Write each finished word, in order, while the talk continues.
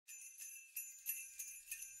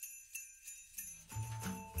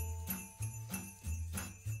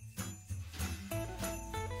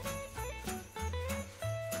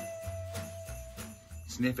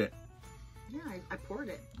Sniff it. Yeah, I poured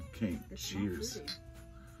it. Okay, It's cheers.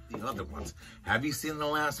 The other ones. Have you seen the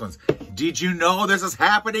last ones? Did you know this is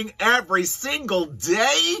happening every single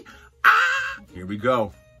day? Ah! Here we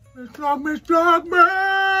go. It's Vlogmas time.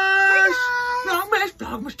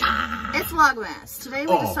 It's Vlogmas. Today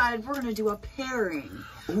we decided we're going to do a pairing.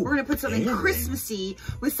 Ooh, we're going to put something pairing. Christmassy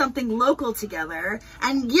with something local together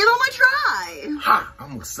and give them a try. Ha!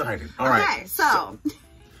 I'm excited. All right. Okay, so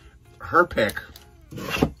her pick.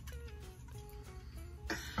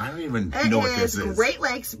 I don't even know what this is. Great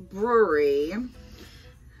Lakes Brewery.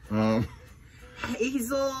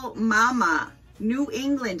 Hazel Mama New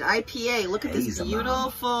England IPA. Look at this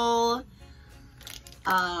beautiful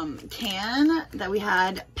can that we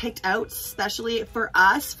had picked out specially for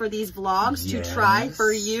us for these vlogs to try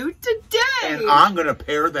for you today. And I'm going to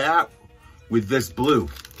pair that with this blue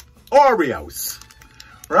Oreos.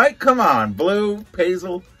 Right? Come on. Blue,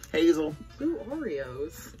 hazel. Blue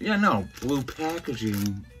Oreos. Yeah, no. Blue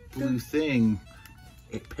packaging, blue thing.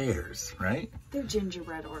 It pairs, right? They're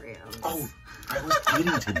gingerbread Oreos. Oh, I was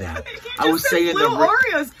getting to that. I was saying blue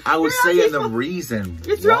Oreos. I was saying the reason.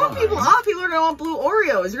 You're throwing people off. People are going to want blue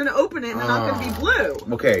Oreos. You're going to open it and they're not going to be blue.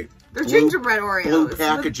 Okay. They're gingerbread Oreos. Blue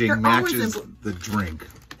packaging matches the drink.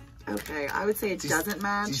 Okay, I would say it doesn't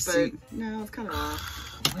match, but no, it's kind of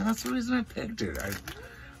off. Well, that's the reason I picked it.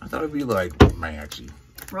 I thought it'd be like matchy.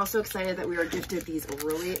 We're also excited that we were gifted these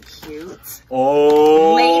really cute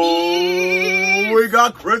ladies. We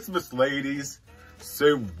got Christmas ladies.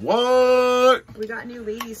 Say what? We got new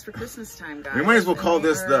ladies for Christmas time, guys. We might as well call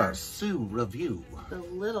this the Sue Review. The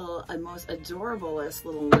little, most adorablest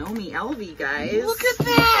little Nomi Elvie, guys. Look at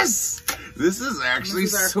this. This is actually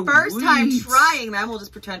this is our sweet. first time trying them. We'll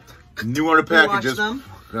just pretend. New order packages. Them.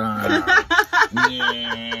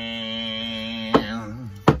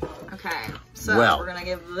 Okay, so we're gonna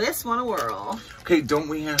give this one a whirl. Okay, don't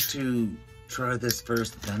we have to try this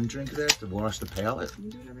first, then drink that to wash the palate? You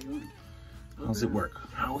can do whatever you want. How's it work?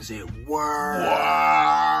 How does it work?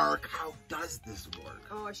 How does this work?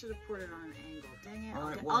 Oh, I should have poured it on an angle. Dang it.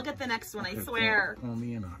 Right, I'll get the next one, I swear. Pour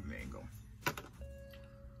me in on an angle.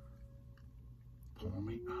 Pour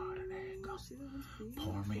me on an angle.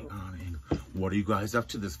 Pour me on an angle. What are you guys up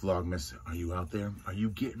to this Vlogmas? Are you out there? Are you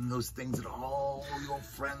getting those things that all your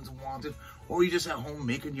friends wanted? Or are you just at home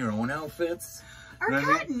making your own outfits? Our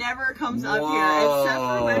cat never comes up here except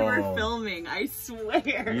for when we're filming, I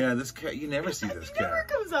swear. Yeah, this cat, you never see this cat. He never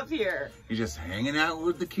comes up here. You're just hanging out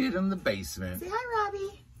with the kid in the basement. Say hi,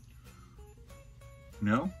 Robbie.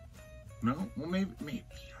 No? No? Well, maybe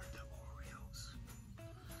are the Oreos.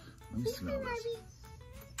 Let me smell this.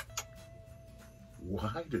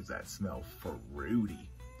 Why does that smell fruity?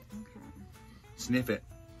 Okay. Sniff it.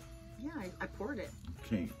 Yeah, I poured it.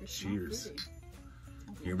 Okay, cheers.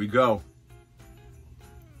 Here we go.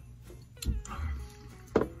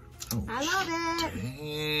 Oh, I love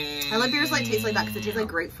it. I love beers like taste like that because it tastes like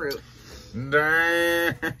grapefruit.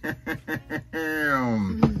 Damn.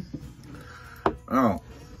 Oh.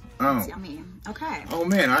 It's yummy. Okay. Oh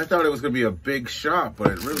man, I thought it was gonna be a big shot,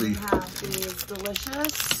 but it really. We have these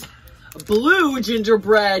delicious blue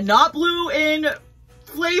gingerbread, not blue in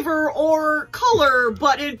flavor or color,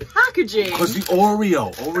 but in packaging. Because the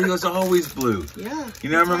Oreo's always blue. Yeah. You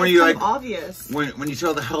know, remember when you like obvious. When you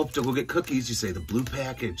tell the help to go get cookies, you say the blue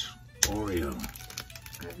package, Oreo.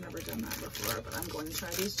 I've never done that before, but I'm going to try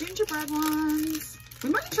these gingerbread ones. We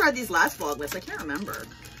might have tried these last Vlogmas. I can't remember.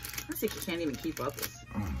 I think you can't even keep up with.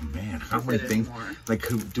 Oh man, how many things? Like,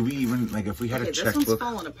 do we even like if we had a checkbook? This one's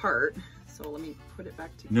falling apart. So let me put it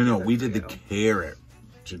back together. No, we did the carrot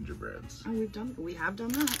gingerbreads. Oh, we have done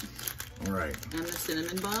that. All right. And the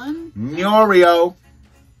cinnamon bun. Oreo.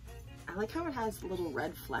 I like how it has little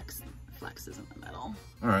red flexes in the middle.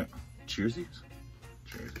 All right. Cheersies.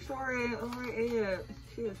 Cheers. Sorry, I already ate it.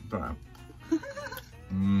 Cheers. Bye.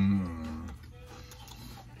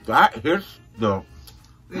 That hits the.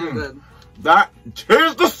 Very good. That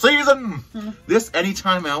tis the season. This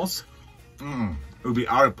anytime else, it would be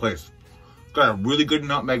out of place. Got a really good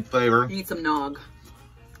nutmeg flavor. You need some nog.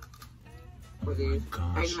 Oh my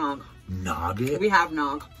gosh. Eggnog. Nugget? We have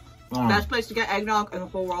nog. Best place to get eggnog in the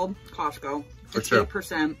whole world, Costco. It's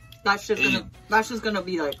 8%. That's just gonna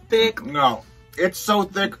be like thick. No, it's so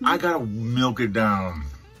thick. I gotta milk it down.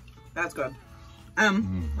 That's good.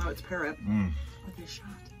 Oh, it's parrot. With a shot.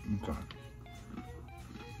 Okay.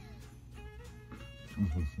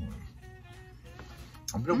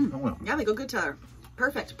 Yeah, they go good together.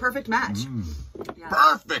 Perfect match. Yeah,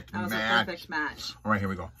 perfect that was match. A perfect match. All right, here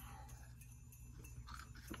we go.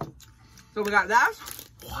 So we got that.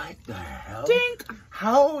 What the hell? Dink.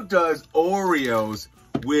 How does Oreos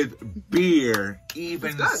with beer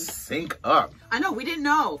even sync up? I know, we didn't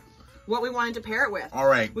know what we wanted to pair it with. All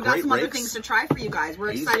right, we got some other things to try for you guys.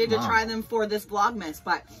 We're excited to try them for this Vlogmas,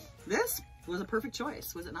 but this was a perfect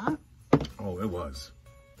choice, was it not? Oh, it was.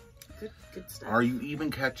 Good stuff. Are you even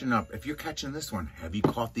catching up? If you're catching this one, have you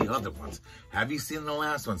caught the other ones? Have you seen the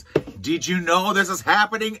last ones? Did you know this is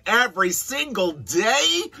happening every single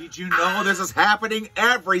day? Did you know this is happening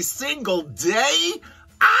every single day?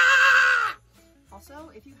 Ah! Also,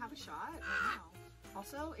 if you have a shot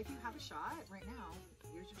right now,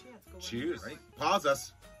 here's your chance. Go cheers. Right? Pause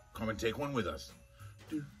us. Come and take one with us.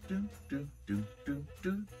 Do do do do do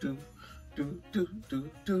do do do do do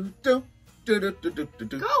do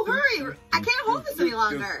do. Go, hurry! I can't hold this any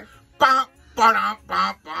longer. Bump, ba-dum,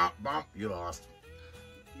 bump, bump, bump. You lost.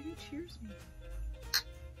 You didn't cheers me.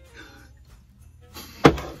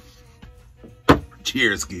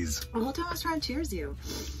 Cheers, skis. The whole time I was trying to cheers you.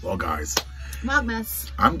 Well, guys. Vlogmas.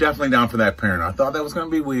 I'm definitely down for that pairing. I thought that was going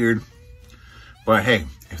to be weird. But hey,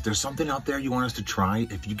 if there's something out there you want us to try,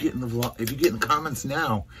 if you get in the vlog, if you get in the comments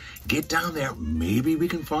now, get down there. Maybe we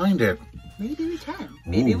can find it. Maybe we can.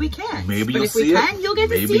 Maybe we can. Maybe you'll see it. But if we can, you'll get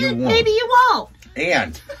to see it. Won't. Maybe you won't.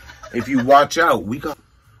 And if you watch out, we got...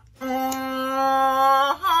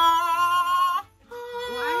 Why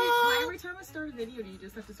every time I start a video do you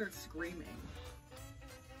just have to start screaming?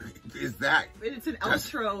 Is that... It's an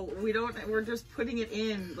outro. We're just putting it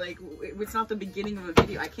in. Like, it's not the beginning of a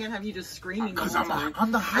video. I can't have you just screaming the whole time.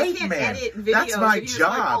 I'm the hype man. Edit videos. That's my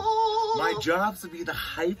job. Like, oh. My job's to be the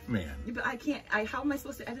hype man. Yeah, but I can't. How am I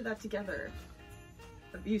supposed to edit that together?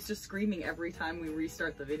 You just screaming every time we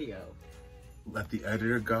restart the video. Let the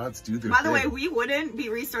editor gods do their thing. By the way, we wouldn't be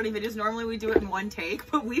restarting videos. Normally we do it in one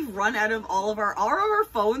take, but we've run out of all of our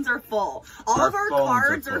phones are full. All of our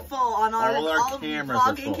cards are full. On all of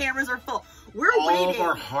vlogging cameras are full. We're waiting. All of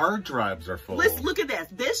our hard drives are full. Let's look at this.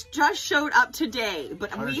 This just showed up today,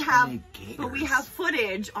 but we have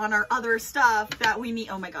footage on our other stuff that we need.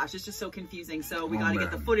 Oh my gosh, it's just so confusing. So we got to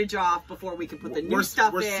get the footage off before we can put the new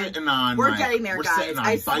stuff in. We're getting there, guys.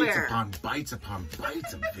 I swear. Bites upon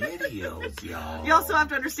bites of videos, y'all. You also have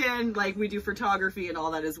to understand, like, we do photography and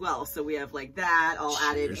all that as well. So we have like that all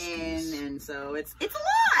added in, and so it's a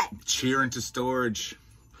lot. Cheer into storage.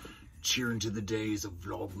 Cheer into the days of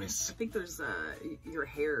Vlogmas. I think there's your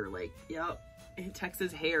hair, like, yep.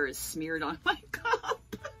 Tex's hair is smeared on my cup.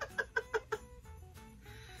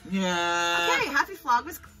 Yeah. Okay, happy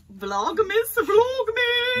Vlogmas. Well,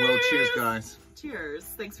 cheers, guys. Cheers.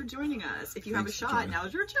 Thanks for joining us. If you have a shot,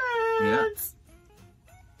 now's your chance.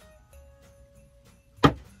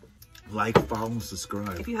 Yeah. Like, follow, and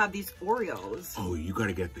subscribe. If you have these Oreos. Oh, you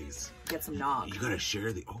gotta get these. Get some nog. You gotta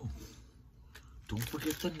share the... Oh. Don't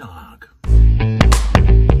forget the nog.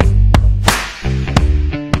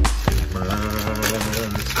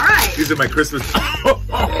 All right. These are my Christmas.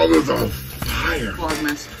 Oh, those are on fire.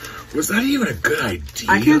 Vlogmas. Was that even a good idea?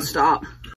 I can't stop.